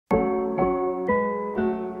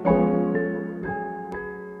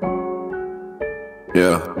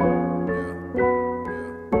Yeah.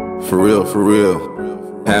 For real, for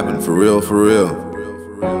real. Happened for real, for real.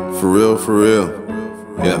 For real, for real.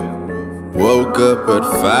 Yeah. Woke up at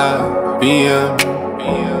 5 p.m.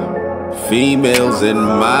 Females in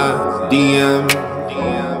my DM.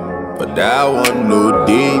 But that one no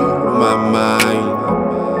deep in my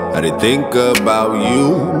mind. I didn't think about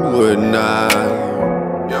you and I.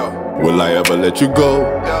 Will I ever let you go?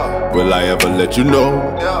 Will I ever let you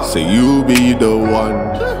know? Say you be the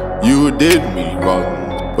one. You did me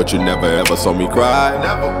wrong, but you never ever saw me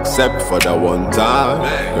cry. Except for that one time.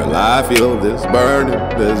 Girl, I feel this burning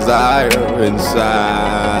desire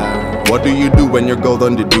inside. What do you do when your girl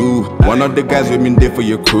done the do? One of the guys with me there for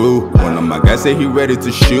your crew. One of my guys say he ready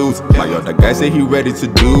to shoot. My other guy say he ready to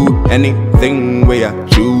do anything where I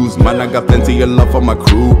choose. Man, I got plenty of love for my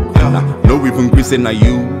crew. And I know even Chris and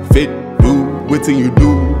you fit, do what you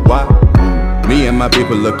do. Why? Me and my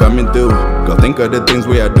people are coming through. Go think of the things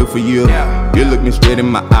where I do for you. You look me straight in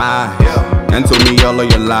my eye and told me all of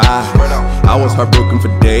your lies. I was heartbroken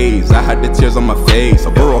for days. I had the tears on my face.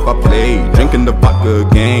 I broke, I played, drinking the vodka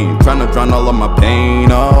again, trying to drown all of my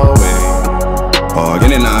pain away. Oh,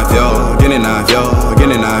 get it now, yo, get it now, yo,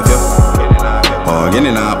 get it now, yo. Oh, get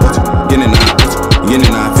it now, get it now, get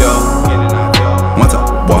it now, yo. One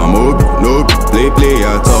time, boy, no, play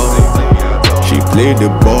at all. She played the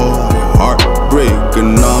ball, heartbreak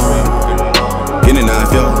and all. Get it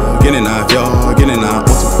now, yo, get it now, yo, get it now.